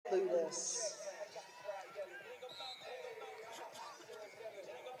Megaludis.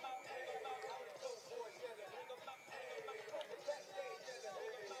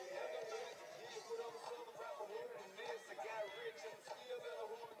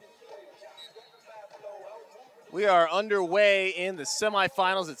 We are underway in the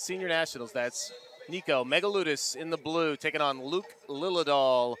semifinals at Senior Nationals. That's Nico Megaludis in the blue, taking on Luke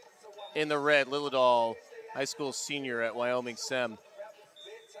Lilledahl in the red. Lilledahl, high school senior at Wyoming Sem.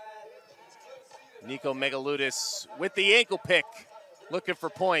 Nico Megaludis with the ankle pick, looking for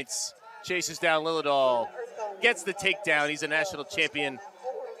points. Chases down Lilledahl, gets the takedown. He's a national champion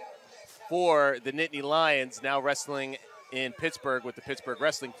for the Nittany Lions, now wrestling in Pittsburgh with the Pittsburgh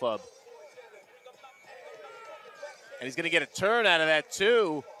Wrestling Club. And he's going to get a turn out of that,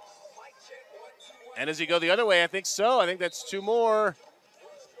 too. And does he go the other way? I think so. I think that's two more.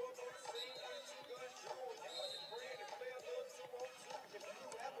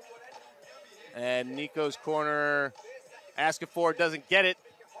 And Nico's corner, asking for it, doesn't get it.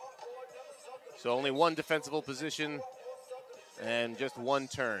 So only one defensible position and just one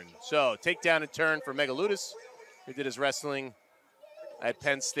turn. So takedown and turn for Megaludis, who did his wrestling at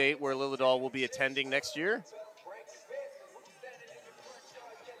Penn State, where Lilledahl will be attending next year.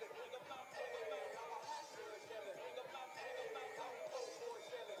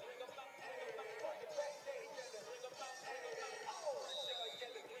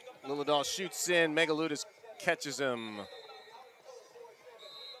 Lilledahl shoots in, Megaludis catches him.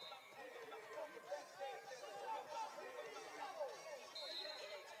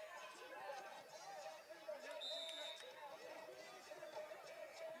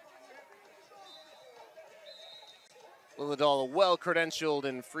 Lilledahl well-credentialed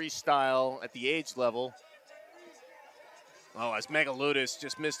in freestyle at the age level. Oh, as Megaludis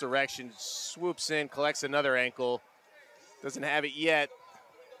just misdirection, swoops in, collects another ankle. Doesn't have it yet.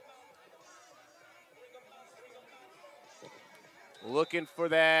 Looking for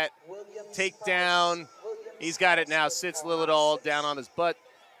that takedown. He's got it now, sits Lilledahl down on his butt.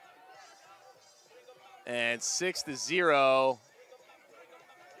 And 6-0.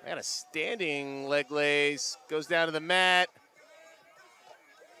 Got a standing leg lace, goes down to the mat.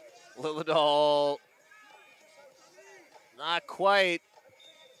 Lilledahl, not quite.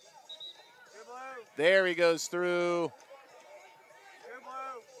 There he goes through.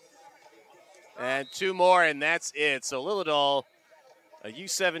 And two more, and that's it. So Lilledahl, a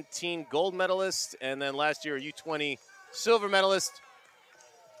U17 gold medalist, and then last year a U20 silver medalist,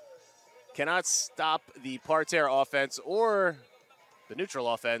 cannot stop the parterre offense or the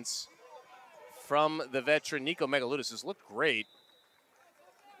neutral offense from the veteran Nico Megaludis. Has looked great.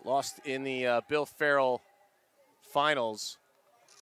 Lost in the Bill Farrell finals.